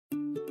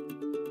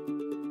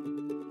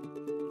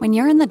When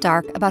you're in the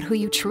dark about who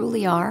you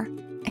truly are,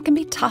 it can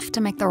be tough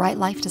to make the right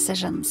life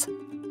decisions.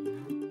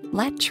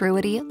 Let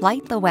Truity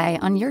light the way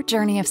on your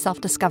journey of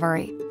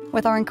self-discovery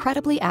with our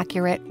incredibly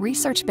accurate,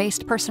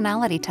 research-based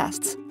personality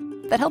tests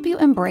that help you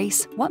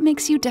embrace what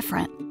makes you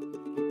different.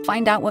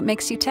 Find out what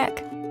makes you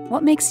tick,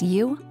 what makes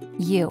you,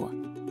 you.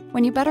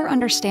 When you better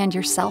understand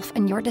yourself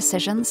and your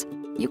decisions,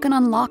 you can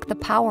unlock the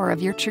power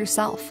of your true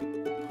self.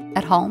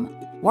 At home,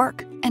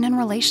 work, and in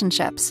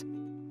relationships.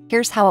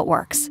 Here's how it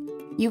works.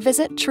 You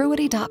visit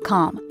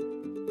Truity.com,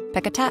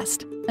 pick a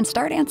test, and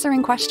start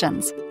answering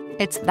questions.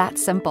 It's that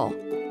simple.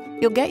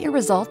 You'll get your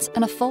results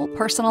in a full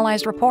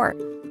personalized report,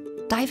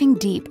 diving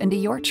deep into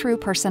your true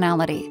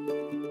personality.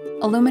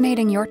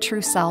 Illuminating your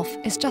true self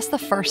is just the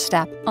first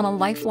step on a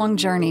lifelong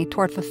journey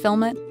toward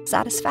fulfillment,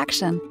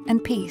 satisfaction,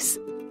 and peace.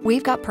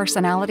 We've got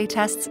personality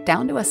tests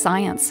down to a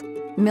science.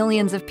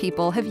 Millions of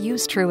people have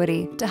used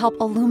Truity to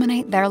help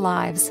illuminate their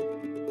lives.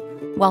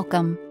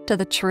 Welcome to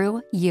the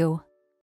True You.